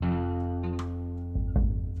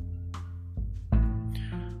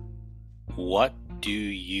What do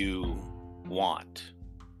you want?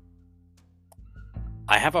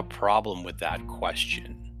 I have a problem with that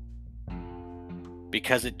question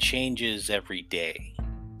because it changes every day.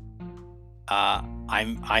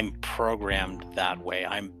 I'm programmed that way.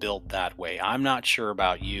 I'm built that way. I'm not sure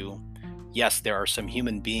about you. Yes, there are some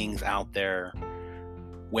human beings out there.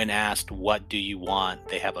 When asked, "What do you want?"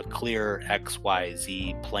 they have a clear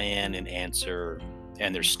XYZ plan and answer,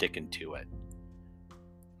 and they're sticking to it.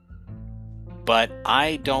 But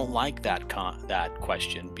I don't like that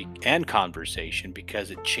question and conversation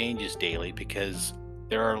because it changes daily, because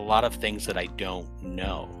there are a lot of things that I don't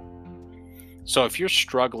know. So if you're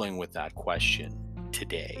struggling with that question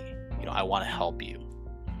today, I want to help you.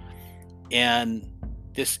 And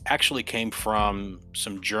this actually came from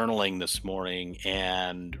some journaling this morning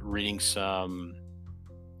and reading something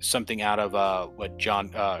out of what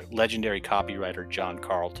John legendary copywriter John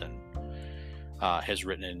Carlton has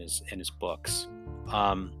written in his books.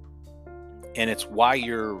 Um, and it's why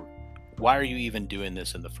are you even doing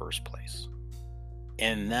this in the first place?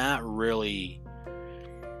 And that really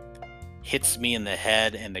hits me in the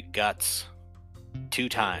head and the guts two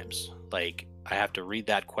times. Like, I have to read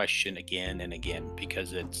that question again and again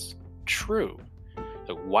because it's true.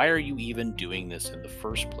 Like, why are you even doing this in the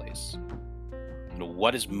first place?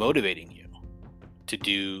 What is motivating you to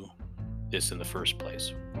do this in the first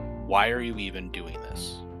place? Why are you even doing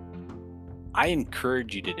this? I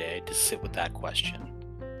encourage you today to sit with that question.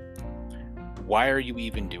 Why are you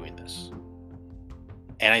even doing this?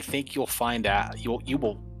 And I think you'll find out you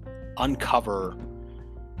will uncover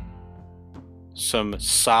some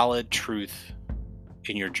solid truth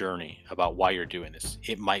in your journey about why you're doing this.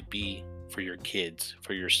 It might be for your kids,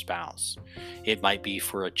 for your spouse. It might be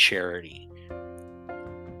for a charity,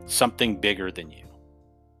 something bigger than you.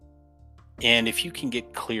 And if you can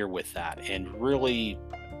get clear with that and really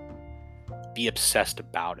be obsessed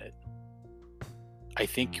about it, I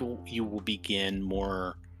think you will begin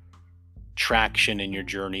more traction in your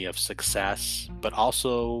journey of success, but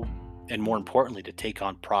also, and more importantly, to take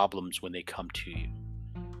on problems when they come to you.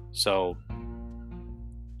 So,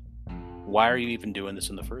 why are you even doing this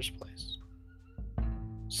in the first place?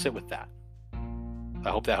 Sit with that. I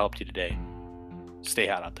hope that helped you today. Stay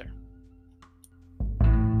hot out there.